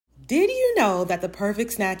Did you know that the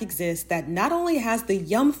perfect snack exists that not only has the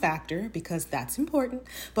yum factor, because that's important,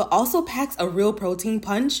 but also packs a real protein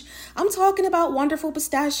punch? I'm talking about Wonderful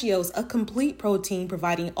Pistachios, a complete protein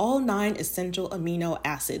providing all 9 essential amino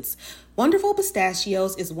acids. Wonderful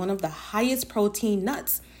Pistachios is one of the highest protein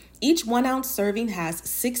nuts. Each 1 ounce serving has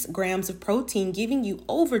 6 grams of protein, giving you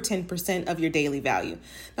over 10% of your daily value.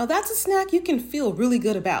 Now that's a snack you can feel really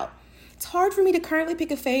good about. It's hard for me to currently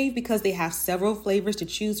pick a fave because they have several flavors to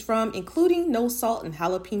choose from, including no salt and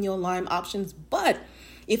jalapeno lime options. But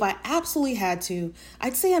if I absolutely had to,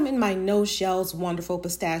 I'd say I'm in my no shells Wonderful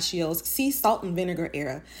Pistachios sea salt and vinegar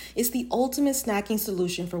era. It's the ultimate snacking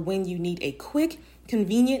solution for when you need a quick,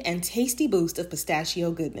 convenient, and tasty boost of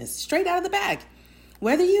pistachio goodness straight out of the bag.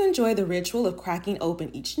 Whether you enjoy the ritual of cracking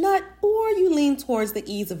open each nut or you lean towards the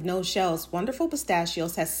ease of no shells, Wonderful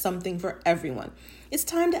Pistachios has something for everyone. It's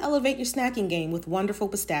time to elevate your snacking game with Wonderful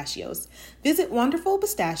Pistachios. Visit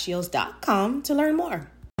wonderfulpistachios.com to learn more.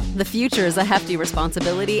 The future is a hefty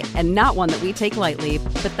responsibility and not one that we take lightly.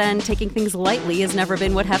 But then taking things lightly has never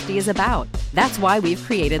been what Hefty is about. That's why we've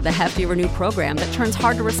created the Hefty Renew program that turns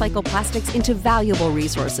hard-to-recycle plastics into valuable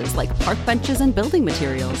resources like park benches and building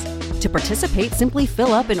materials. To participate, simply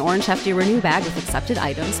fill up an orange Hefty Renew bag with accepted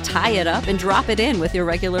items, tie it up, and drop it in with your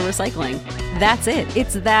regular recycling. That's it.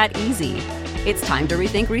 It's that easy. It's time to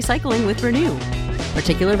rethink recycling with Renew.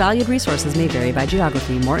 Particular valued resources may vary by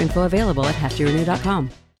geography. More info available at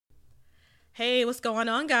heftyrenew.com. Hey, what's going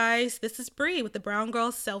on, guys? This is Bree with the Brown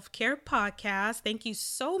Girl Self-Care Podcast. Thank you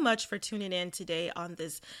so much for tuning in today on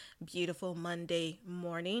this beautiful Monday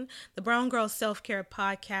morning. The Brown Girl Self-Care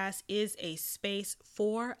Podcast is a space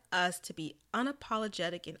for us to be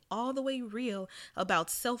unapologetic and all the way real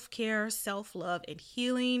about self-care, self-love, and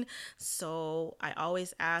healing. So I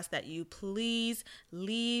always ask that you please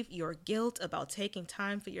leave your guilt about taking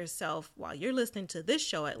time for yourself while you're listening to this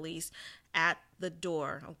show, at least, at the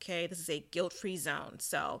door. Okay, this is a guilt-free zone.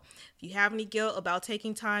 So if you have any guilt about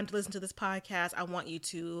taking time to listen to this podcast, I want you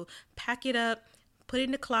to pack it up, put it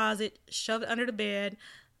in the closet, shove it under the bed,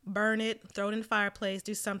 burn it, throw it in the fireplace,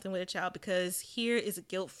 do something with it, child, because here is a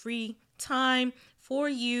guilt-free time for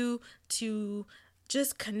you to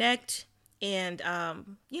just connect and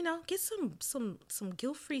get some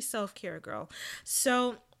guilt-free self-care, girl.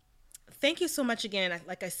 So thank you so much again,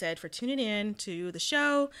 like I said, for tuning in to the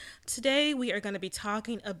show. Today, we are going to be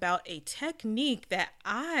talking about a technique that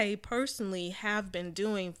I personally have been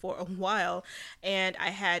doing for a while, and I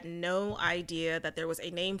had no idea that there was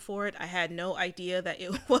a name for it. I had no idea that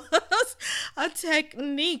it was a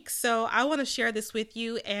technique. So I want to share this with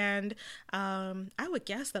you, and I would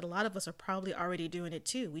guess that a lot of us are probably already doing it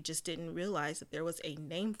too. We just didn't realize that there was a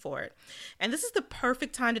name for it. And this is the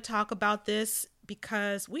perfect time to talk about this,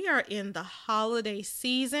 because we are in the holiday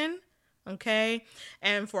season, okay?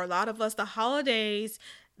 And for a lot of us, the holidays,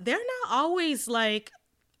 they're not always like,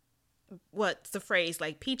 what's the phrase,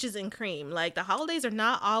 like peaches and cream. Like the holidays are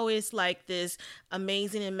not always like this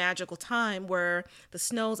amazing and magical time where the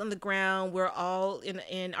snow's on the ground, we're all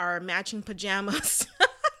in our matching pajamas,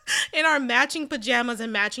 in our matching pajamas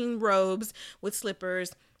and matching robes with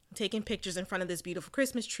slippers, taking pictures in front of this beautiful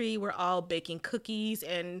Christmas tree. We're all baking cookies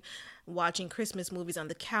and watching Christmas movies on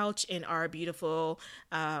the couch in our beautiful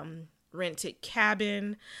rented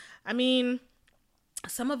cabin. I mean,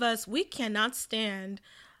 some of us, we cannot stand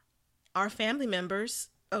our family members,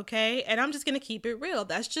 okay? And I'm just going to keep it real.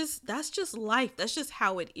 That's just life. That's just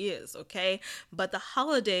how it is, okay? But the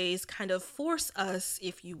holidays kind of force us,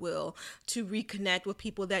 if you will, to reconnect with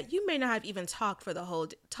people that you may not have even talked with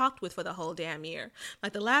for the whole damn year.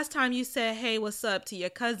 Like the last time you said, "Hey, what's up?" to your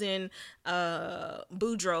cousin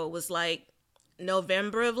Boudreaux was like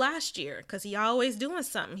November of last year, because he always doing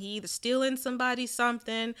something. He either stealing somebody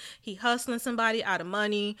something, he hustling somebody out of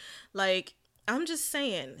money. Like, I'm just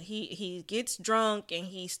saying, he gets drunk and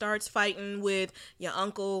he starts fighting with your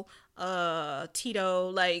uncle Tito.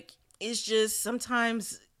 Like, it's just,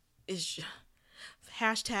 sometimes it's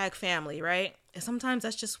hashtag family, right? And sometimes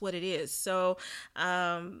that's just what it is. So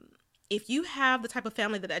if you have the type of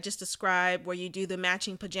family that I just described, where you do the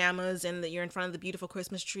matching pajamas and that you're in front of the beautiful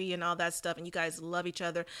Christmas tree and all that stuff, and you guys love each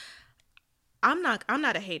other, I'm not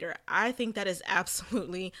a hater. I think that is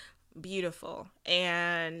absolutely beautiful,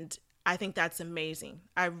 and I think that's amazing.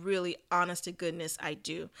 I really, honest to goodness, I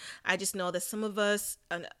do. I just know that some of us,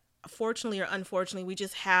 fortunately or unfortunately, we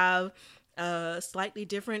just have slightly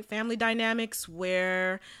different family dynamics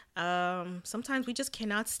where sometimes we just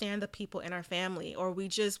cannot stand the people in our family, or we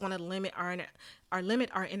just want to limit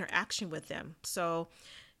our interaction with them. So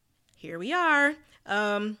here we are.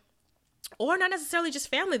 Or not necessarily just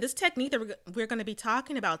family. This technique that we're going to be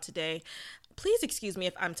talking about today, Please excuse me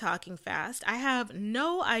if I'm talking fast. I have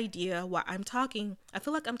no idea why I'm talking. I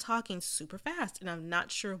feel like I'm talking super fast and I'm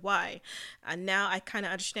not sure why. And now I kind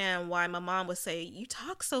of understand why my mom would say, you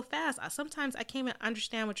talk so fast. Sometimes I can't even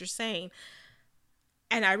understand what you're saying.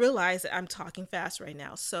 And I realize that I'm talking fast right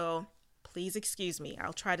now. So please excuse me.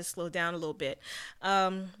 I'll try to slow down a little bit.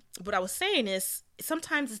 What I was saying is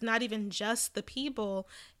sometimes it's not even just the people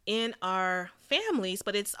in our families,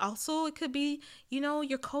 but it could be,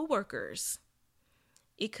 your coworkers.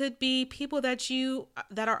 It could be people that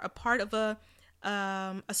are a part of a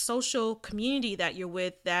social community that you're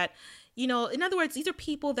with that, in other words, these are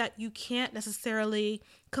people that you can't necessarily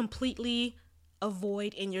completely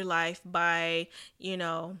avoid in your life by,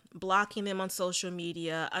 blocking them on social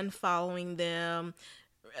media, unfollowing them,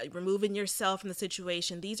 removing yourself from the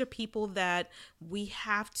situation. These are people that we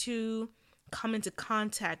have to come into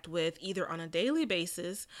contact with either on a daily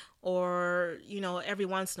basis or, every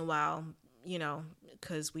once in a while,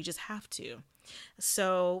 because we just have to.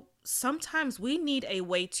 So sometimes we need a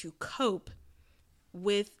way to cope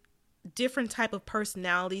with different type of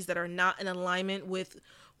personalities that are not in alignment with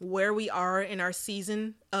where we are in our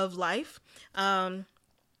season of life. I'm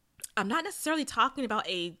not necessarily talking about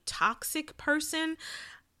a toxic person.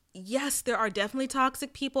 Yes, there are definitely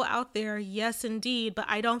toxic people out there. Yes, indeed. But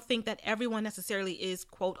I don't think that everyone necessarily is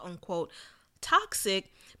quote unquote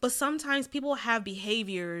toxic. But sometimes people have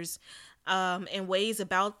behaviors and ways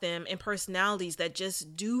about them and personalities that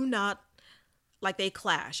just do not, like, they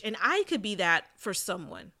clash. And I could be that for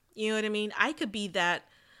someone. You know what I mean? I could be that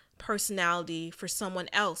personality for someone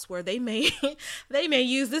else where they may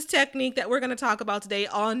use this technique that we're going to talk about today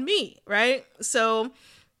on me, right? So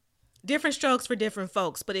different strokes for different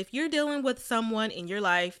folks. But if you're dealing with someone in your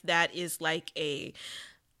life that is like a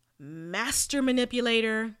master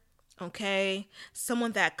manipulator, okay,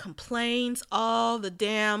 someone that complains all the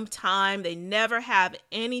damn time, they never have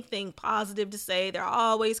anything positive to say, they're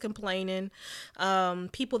always complaining,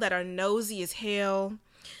 people that are nosy as hell,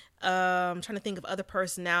 trying to think of other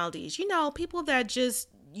personalities, people that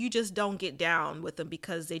you just don't get down with them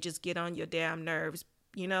because they just get on your damn nerves,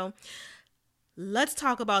 Let's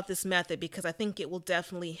talk about this method because I think it will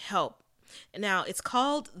definitely help. Now, it's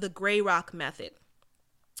called the Grey Rock method.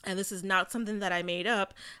 And this is not something that I made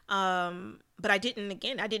up, but I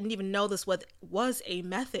didn't even know this was a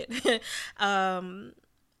method. And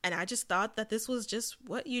I just thought that this was just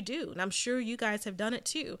what you do. And I'm sure you guys have done it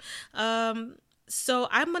too. So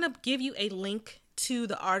I'm going to give you a link to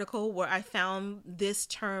the article where I found this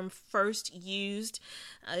term first used.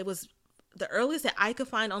 It was the earliest that I could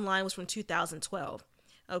find online was from 2012.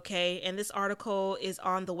 Okay, and this article is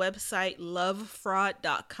on the website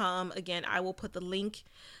lovefraud.com. Again, I will put the link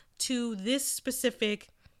to this specific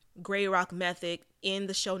Grey Rock method in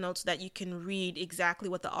the show notes so that you can read exactly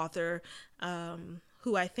what the author,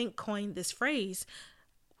 who I think coined this phrase,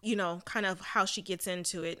 kind of how she gets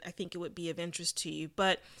into it. I think it would be of interest to you.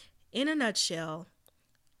 But in a nutshell,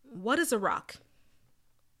 what is a rock?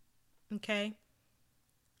 Okay.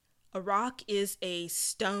 A rock is a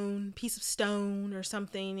piece of stone or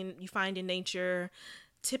something you find in nature.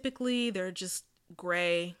 Typically, they're just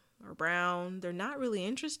gray or brown. They're not really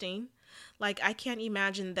interesting. Like, I can't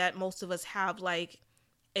imagine that most of us have like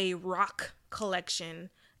a rock collection,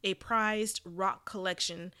 a prized rock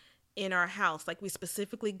collection in our house. Like, we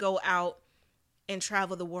specifically go out and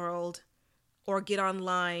travel the world or get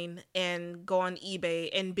online and go on eBay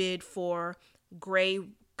and bid for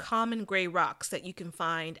common gray rocks that you can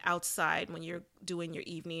find outside when you're doing your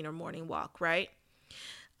evening or morning walk, right?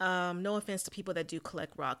 No offense to people that do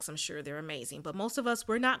collect rocks. I'm sure they're amazing. But most of us,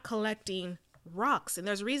 we're not collecting rocks. And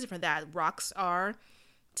there's a reason for that. Rocks are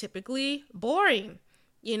typically boring.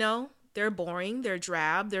 They're boring. They're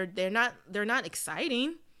drab. They're not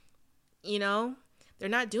exciting. They're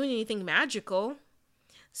not doing anything magical.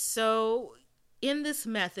 So in this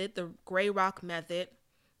method, the Grey Rock method,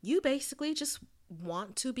 you basically just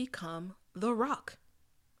want to become the rock.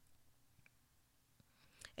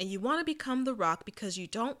 And you want to become the rock because you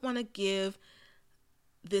don't want to give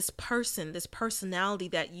this personality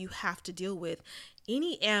that you have to deal with,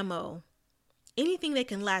 any ammo, anything they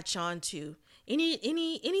can latch on to,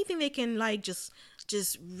 anything they can like just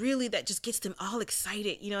really that just gets them all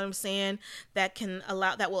excited, you know what I'm saying? That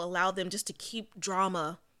will allow them just to keep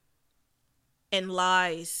drama and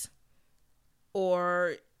lies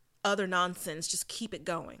or other nonsense, just keep it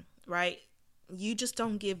going, right? You just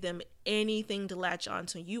don't give them anything to latch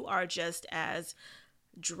onto. You are just as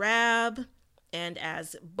drab and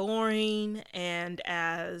as boring and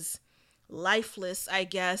as lifeless, I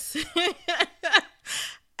guess,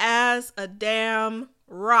 as a damn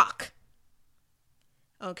rock.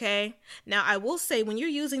 Okay. Now, I will say when you're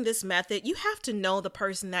using this method, you have to know the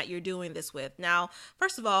person that you're doing this with. Now,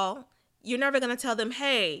 first of all, you're never going to tell them,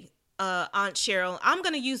 hey, Aunt Cheryl, I'm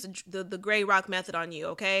going to use the gray rock method on you.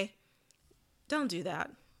 Okay. Don't do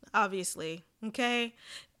that. Obviously. Okay.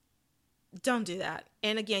 Don't do that.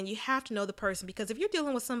 And again, you have to know the person, because if you're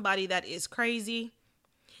dealing with somebody that is crazy,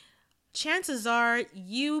 chances are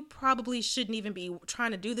you probably shouldn't even be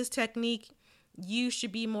trying to do this technique. You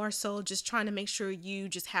should be more so just trying to make sure you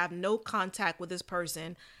just have no contact with this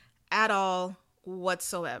person at all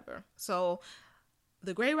whatsoever. So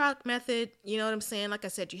the gray rock method, you know what I'm saying? Like I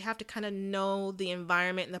said, you have to kind of know the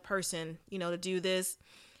environment and the person, to do this,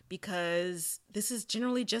 because this is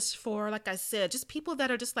generally just for, like I said, just people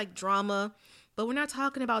that are just like drama, but we're not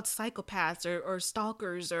talking about psychopaths or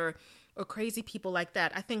stalkers or crazy people like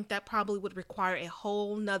that. I think that probably would require a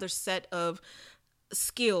whole nother set of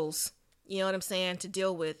skills, you know what I'm saying, to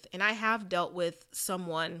deal with. And I have dealt with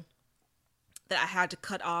someone that I had to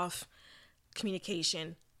cut off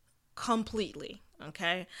communication completely.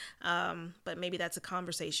 Okay. But maybe that's a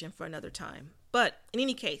conversation for another time. But in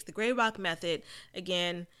any case, the gray rock method,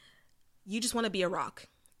 again, you just want to be a rock.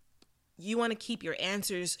 You want to keep your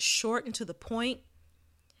answers short and to the point.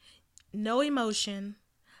 No emotion,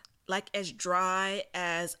 like as dry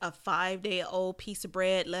as a 5-day-old piece of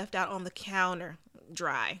bread left out on the counter.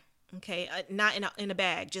 Dry. Okay. Not in a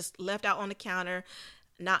bag, just left out on the counter,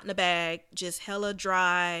 not in a bag, just hella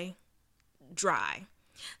dry.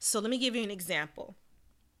 So let me give you an example.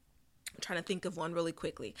 I'm trying to think of one really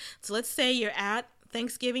quickly. So let's say you're at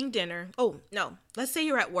Thanksgiving dinner. Oh, no. Let's say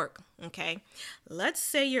you're at work. Okay. Let's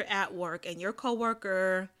say you're at work and your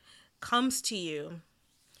coworker comes to you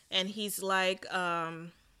and he's like,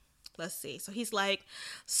 let's see. So he's like,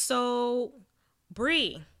 so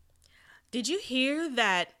Bree, did you hear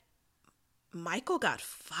that Michael got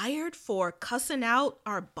fired for cussing out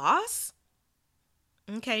our boss?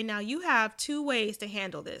 Okay, now you have two ways to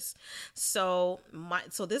handle this. So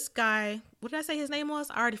this guy, what did I say his name was?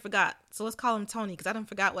 I already forgot. So let's call him Tony, because I done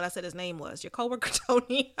forgot what I said his name was. Your coworker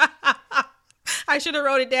Tony. I should have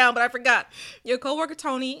wrote it down, but I forgot. Your coworker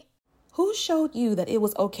Tony. Who showed you that it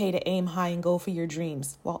was okay to aim high and go for your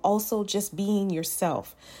dreams while also just being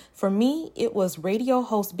yourself? For me, it was radio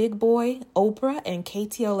host Big Boy, Oprah, and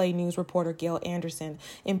KTLA news reporter Gail Anderson.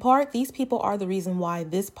 In part, these people are the reason why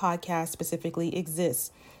this podcast specifically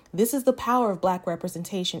exists. This is the power of Black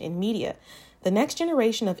representation in media. The next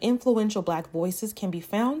generation of influential Black voices can be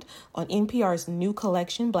found on NPR's new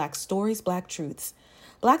collection, Black Stories, Black Truths.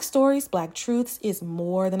 Black Stories, Black Truths is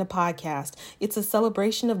more than a podcast. It's a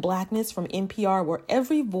celebration of Blackness from NPR, where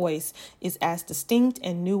every voice is as distinct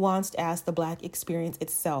and nuanced as the Black experience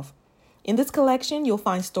itself. In this collection, you'll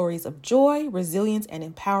find stories of joy, resilience, and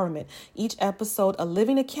empowerment. Each episode a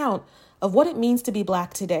living account of what it means to be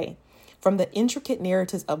Black today. From the intricate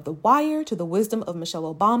narratives of The Wire to the wisdom of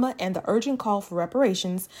Michelle Obama and the urgent call for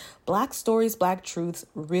reparations, Black Stories, Black Truths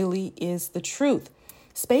really is the truth.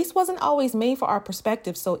 Space wasn't always made for our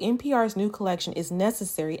perspective, so NPR's new collection is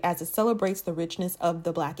necessary as it celebrates the richness of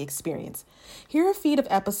the Black experience. Here are a feed of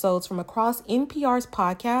episodes from across NPR's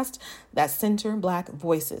podcast that center Black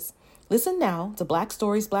voices. Listen now to Black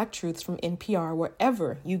Stories, Black Truths from NPR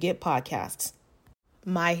wherever you get podcasts.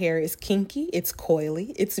 My hair is kinky, it's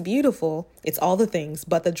coily, it's beautiful, it's all the things,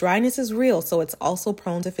 but the dryness is real, so it's also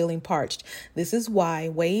prone to feeling parched. This is why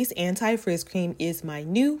Ouai's Anti-Frizz Cream is my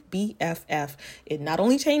new BFF. It not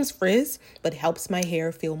only changes frizz, but helps my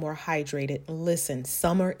hair feel more hydrated. Listen,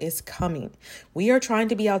 summer is coming. We are trying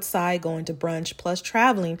to be outside, going to brunch, plus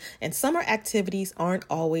traveling, and summer activities aren't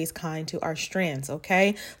always kind to our strands,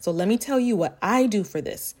 okay? So let me tell you what I do for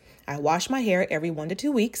this. I wash my hair every 1 to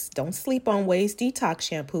 2 weeks. Don't sleep on Ouai's Detox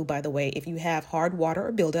Shampoo, by the way, if you have hard water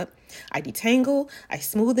or buildup. I detangle, I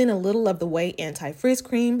smooth in a little of the Ouai Anti-Frizz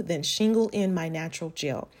Cream, then shingle in my natural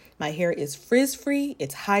gel. My hair is frizz-free,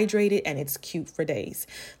 it's hydrated, and it's cute for days.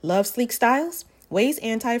 Love sleek styles? Ouai's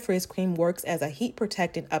Anti-Frizz Cream works as a heat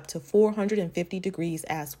protectant up to 450 degrees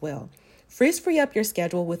as well. Frizz-free up your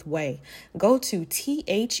schedule with Ouai. Go to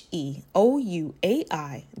THEOUAI.com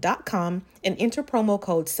and enter promo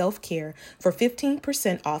code SELFCARE for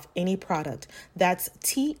 15% off any product. That's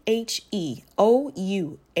THEOUAI.com,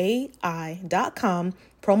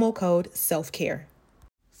 promo code SELFCARE.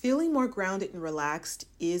 Feeling more grounded and relaxed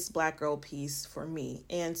is Black Girl Peace for me.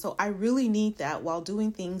 And so I really need that while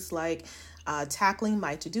doing things like tackling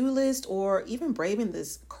my to-do list, or even braving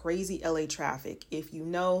this crazy LA traffic. If you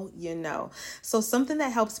know, you know. So something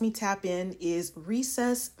that helps me tap in is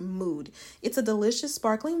Recess Mood. It's a delicious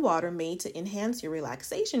sparkling water made to enhance your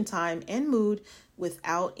relaxation time and mood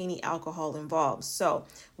without any alcohol involved. So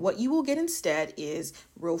what you will get instead is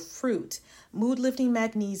real fruit, mood lifting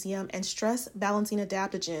magnesium, and stress balancing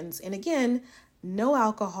adaptogens. And again, no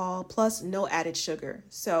alcohol, plus no added sugar.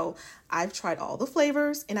 So I've tried all the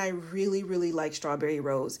flavors and I really, really like strawberry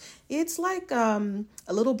rose. It's like a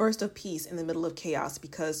little burst of peace in the middle of chaos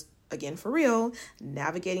because, again, for real,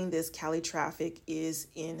 navigating this Cali traffic is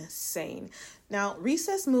insane. Now,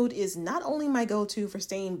 Recess Mood is not only my go-to for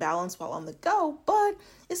staying balanced while on the go, but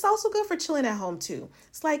it's also good for chilling at home too.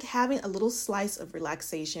 It's like having a little slice of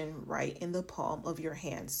relaxation right in the palm of your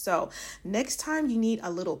hand. So next time you need a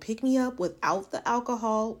little pick-me-up without the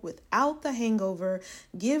alcohol, without the hangover,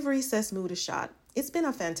 give Recess Mood a shot. It's been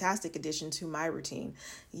a fantastic addition to my routine.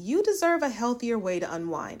 You deserve a healthier way to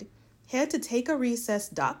unwind. Head to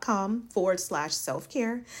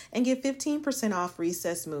takearecess.com/self-care and get 15% off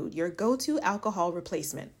Recess Mood, your go-to alcohol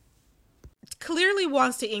replacement. Clearly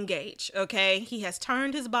wants to engage, okay? He has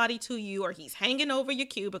turned his body to you, or he's hanging over your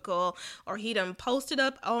cubicle, or he done posted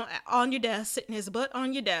up on your desk, sitting his butt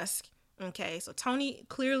on your desk, okay? So Tony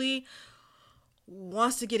clearly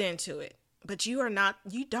wants to get into it, but you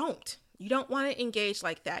don't. You don't want to engage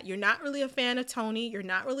like that. You're not really a fan of Tony. You're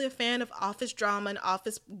not really a fan of office drama and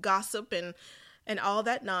office gossip and all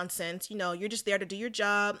that nonsense. You know, you're just there to do your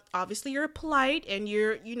job. Obviously, you're polite and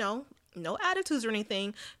you're, no attitudes or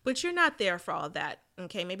anything, but you're not there for all that.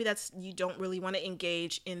 Okay, maybe you don't really want to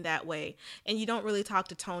engage in that way. And you don't really talk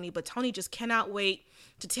to Tony, but Tony just cannot wait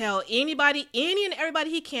to tell any and everybody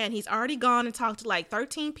he can. He's already gone and talked to like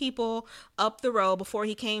 13 people up the road before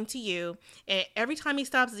he came to you. And every time he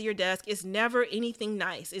stops at your desk, it's never anything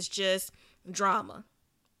nice. It's just drama.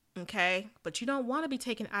 Okay, but you don't want to be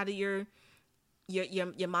taken out of your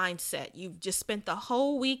mindset. You've just spent the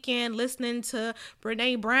whole weekend listening to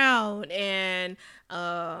Brene Brown and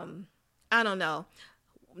I don't know,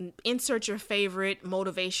 insert your favorite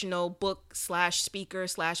motivational book / speaker /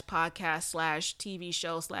 podcast / TV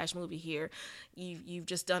show / movie here. You've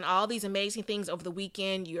just done all these amazing things over the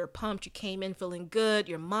weekend. You're pumped. You came in feeling good.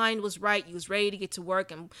 Your mind was right. You was ready to get to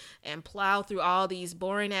work and plow through all these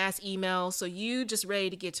boring ass emails. So you just ready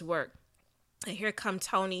to get to work. And here come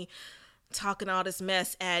Tony talking all this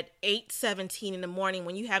mess at 8:17 in the morning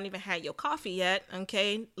when you haven't even had your coffee yet,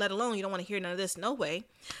 okay? Let alone you don't want to hear none of this, no way.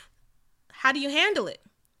 How do you handle it?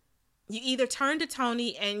 You either turn to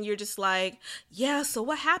Tony and you're just like, yeah, so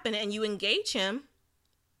what happened? And you engage him,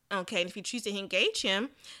 okay? And if you choose to engage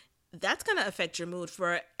him, that's going to affect your mood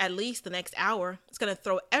for at least the next hour. It's going to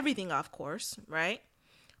throw everything off course, right?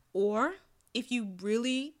 Or if you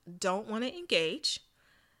really don't want to engage,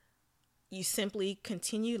 you simply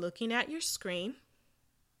continue looking at your screen.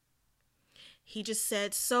 He just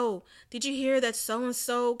said, so did you hear that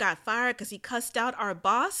so-and-so got fired because he cussed out our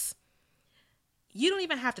boss? You don't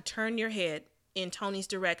even have to turn your head in Tony's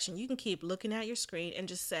direction. You can keep looking at your screen and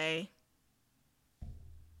just say,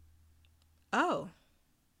 oh.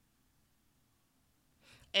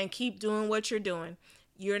 And keep doing what you're doing.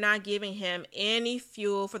 You're not giving him any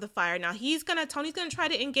fuel for the fire. Now Tony's gonna try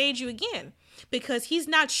to engage you again because he's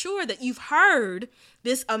not sure that you've heard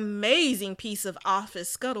this amazing piece of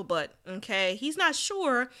office scuttlebutt. Okay, he's not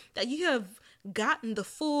sure that you have gotten the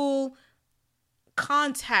full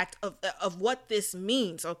contact of what this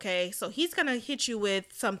means. Okay, so he's gonna hit you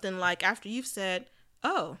with something like, after you've said,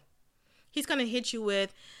 oh, he's gonna hit you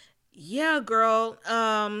with, yeah, girl,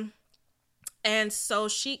 and so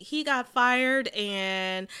he got fired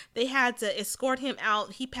and they had to escort him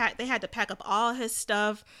out. They had to pack up all his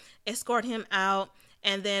stuff, escort him out.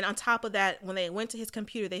 And then on top of that, when they went to his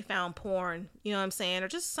computer, they found porn, you know what I'm saying? Or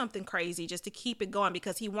just something crazy just to keep it going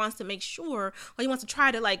because he wants to make sure, or he wants to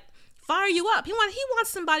try to like fire you up. He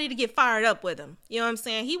wants somebody to get fired up with him. You know what I'm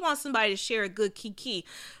saying? He wants somebody to share a good kiki.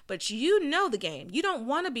 But you know the game. You don't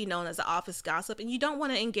want to be known as an office gossip and you don't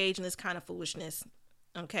want to engage in this kind of foolishness.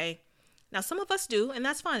 Okay? Now, some of us do, and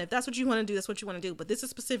that's fine. If that's what you want to do, that's what you want to do. But this is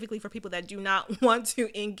specifically for people that do not want to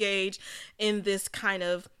engage in this kind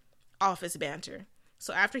of office banter.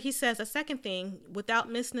 So after he says a second thing, without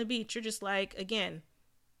missing a beat, you're just like, again,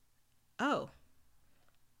 oh,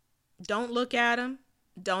 don't look at him.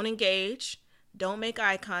 Don't engage. Don't make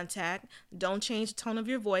eye contact. Don't change the tone of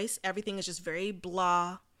your voice. Everything is just very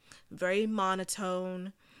blah, very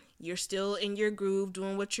monotone. You're still in your groove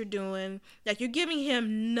doing what you're doing. Like you're giving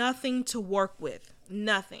him nothing to work with.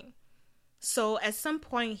 Nothing. So at some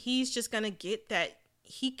point, he's just going to get that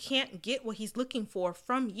he can't get what he's looking for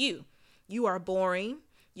from you. You are boring.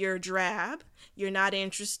 You're drab. You're not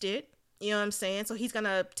interested. You know what I'm saying? So he's going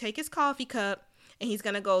to take his coffee cup and he's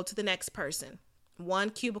going to go to the next person,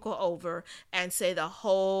 one cubicle over, and say the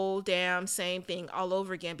whole damn same thing all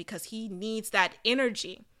over again because he needs that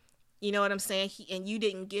energy. You know what I'm saying? And you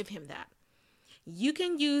didn't give him that. You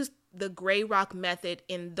can use the gray rock method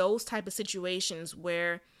in those type of situations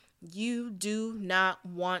where you do not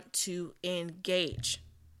want to engage,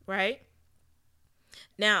 right?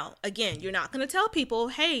 Now, again, you're not going to tell people,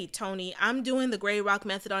 hey, Tony, I'm doing the gray rock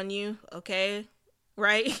method on you, okay?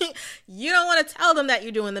 Right? You don't want to tell them that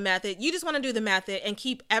you're doing the method. You just want to do the method and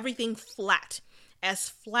keep everything flat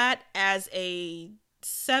as a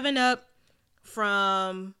 7-Up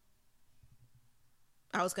from,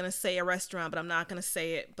 I was going to say a restaurant, but I'm not going to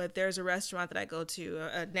say it. But there's a restaurant that I go to,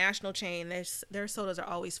 a national chain. Their sodas are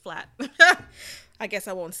always flat. I guess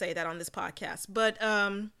I won't say that on this podcast. But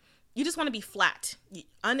you just want to be flat,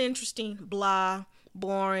 uninteresting, blah,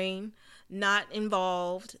 boring, not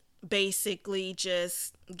involved, basically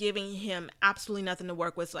just giving him absolutely nothing to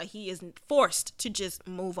work with. So he is forced to just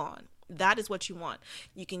move on. That is what you want.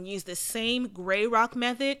 You can use the same gray rock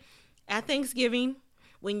method at Thanksgiving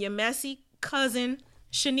when your messy cousin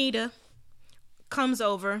Shanita comes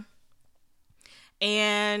over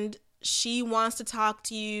and she wants to talk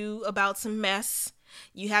to you about some mess.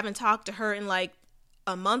 You haven't talked to her in like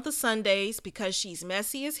a month of Sundays because she's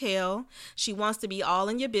messy as hell. She wants to be all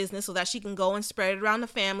in your business so that she can go and spread it around the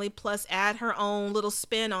family, plus add her own little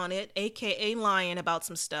spin on it, aka lying about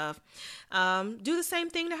some stuff. Do the same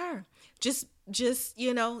thing to her. Just,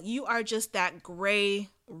 you are just that gray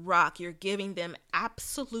rock. You're giving them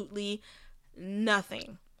absolutely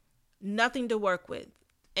nothing to work with.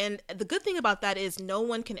 And the good thing about that is no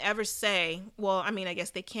one can ever say, well, I mean, I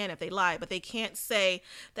guess they can if they lie, but they can't say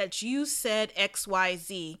that you said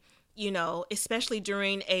XYZ, especially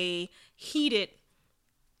during a heated,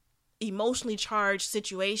 emotionally charged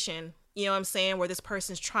situation, you know what I'm saying, where this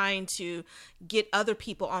person's trying to get other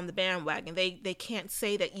people on the bandwagon. They can't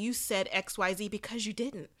say that you said XYZ because you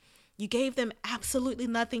didn't. You gave them absolutely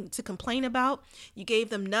nothing to complain about. You gave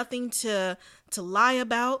them nothing to lie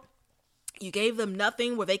about. You gave them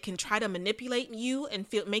nothing where they can try to manipulate you and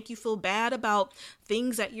make you feel bad about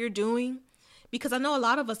things that you're doing. Because I know a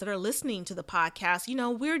lot of us that are listening to the podcast,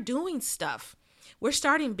 we're doing stuff. We're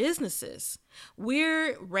starting businesses.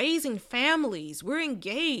 We're raising families. We're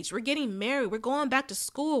engaged. We're getting married. We're going back to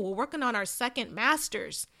school. We're working on our second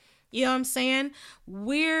master's. You know what I'm saying?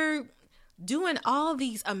 We're doing all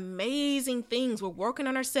these amazing things. We're working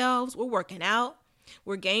on ourselves. We're working out.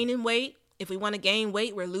 We're gaining weight. If we want to gain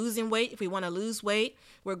weight, we're losing weight. If we want to lose weight,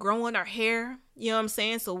 we're growing our hair. You know what I'm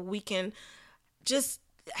saying? So we can just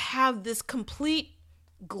have this complete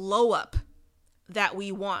glow up that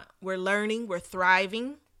we want. We're learning. We're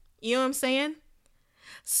thriving. You know what I'm saying?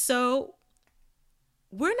 So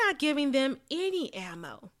we're not giving them any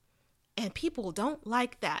ammo. And people don't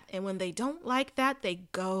like that. And when they don't like that, they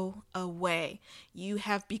go away. You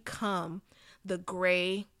have become the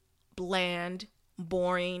gray, bland,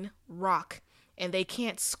 boring rock. And they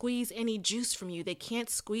can't squeeze any juice from you. They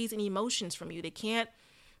can't squeeze any emotions from you. They can't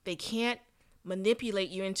manipulate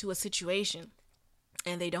you into a situation.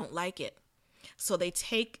 And they don't like it. So they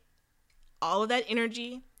take all of that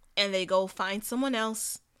energy and they go find someone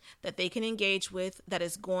else that they can engage with that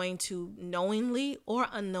is going to knowingly or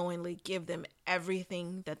unknowingly give them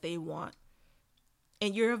everything that they want.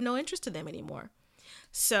 And you're of no interest to them anymore.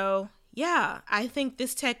 So, yeah, I think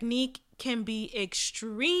this technique can be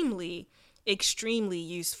extremely, extremely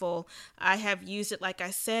useful. I have used it, like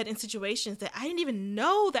I said, in situations that I didn't even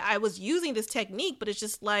know that I was using this technique, but it's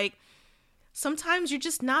just like, sometimes you're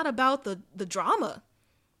just not about the drama.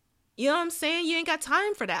 You know what I'm saying? You ain't got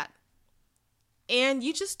time for that. And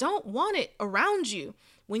you just don't want it around you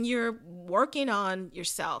when you're working on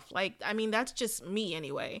yourself. That's just me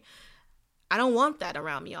anyway. I don't want that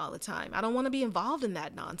around me all the time. I don't want to be involved in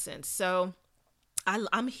that nonsense. So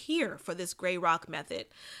I'm here for this gray rock method.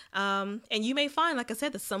 And you may find, like I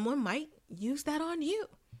said, that someone might use that on you.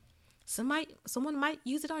 Someone might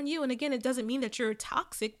use it on you. And again, it doesn't mean that you're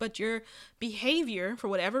toxic, but your behavior, for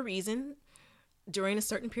whatever reason, during a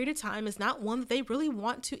certain period of time is not one that they really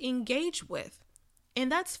want to engage with. And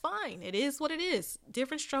that's fine. It is what it is.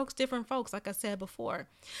 Different strokes, different folks, like I said before.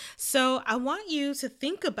 So I want you to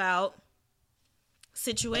think about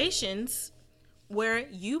situations where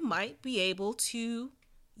you might be able to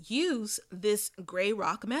use this gray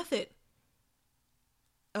rock method.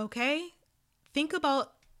 Okay? Think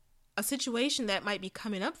about a situation that might be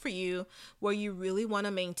coming up for you where you really want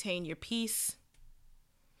to maintain your peace.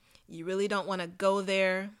 You really don't want to go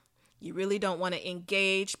there. you really don't want to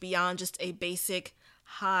engage beyond just a basic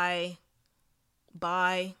hi,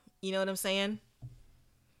 bye. You know what I'm saying?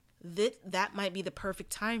 That might be the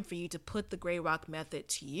perfect time for you to put the Grey Rock method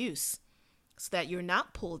to use so that you're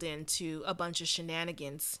not pulled into a bunch of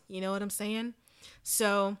shenanigans. You know what I'm saying?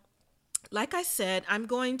 So, like I said, I'm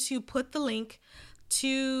going to put the link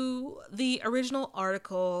to the original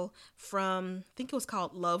article from, I think it was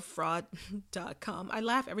called lovefraud.com. I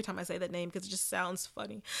laugh every time I say that name because it just sounds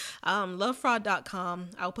funny.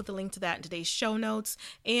 Lovefraud.com. I'll put the link to that in today's show notes.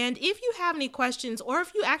 And if you have any questions, or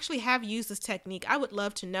if you actually have used this technique, I would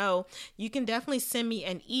love to know. You can definitely send me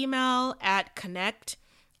an email at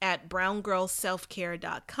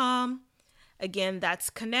connect@browngirlselfcare.com. Again, that's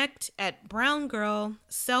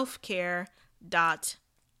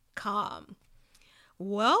connect@browngirlselfcare.com.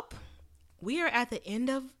 Well, we are at the end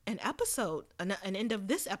of an end of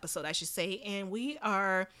this episode, I should say, and we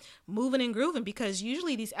are moving and grooving because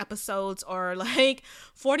usually these episodes are like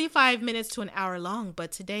 45 minutes to an hour long,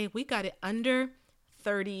 but today we got it under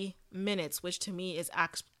 30 minutes, which to me is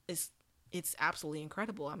it's absolutely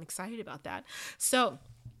incredible. I'm excited about that. So,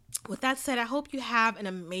 with that said, I hope you have an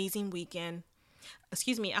amazing weekend. I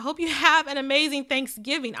hope you have an amazing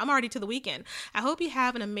Thanksgiving. I'm already to the weekend. I hope you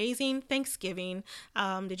have an amazing Thanksgiving.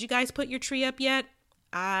 Did you guys put your tree up yet?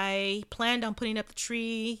 I planned on putting up the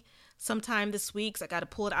tree sometime this week, so I got to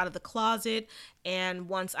pull it out of the closet. And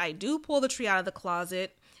once I do pull the tree out of the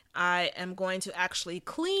closet, I am going to actually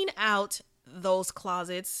clean out those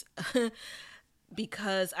closets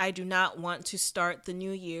because I do not want to start the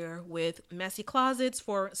new year with messy closets.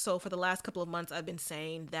 For the last couple of months, I've been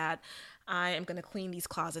saying that I am going to clean these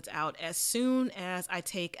closets out as soon as I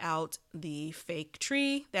take out the fake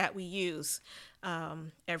tree that we use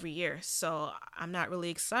every year. So I'm not really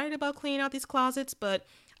excited about cleaning out these closets, but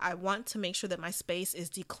I want to make sure that my space is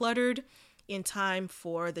decluttered in time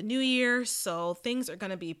for the new year. So things are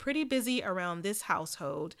going to be pretty busy around this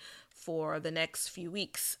household for the next few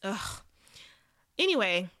weeks.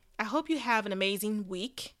 Anyway, I hope you have an amazing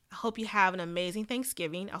week. I hope you have an amazing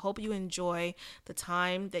Thanksgiving. I hope you enjoy the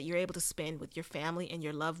time that you're able to spend with your family and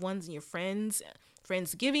your loved ones and your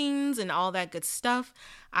Friendsgivings and all that good stuff.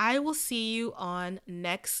 I will see you on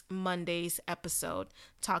next Monday's episode.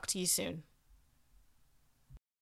 Talk to you soon.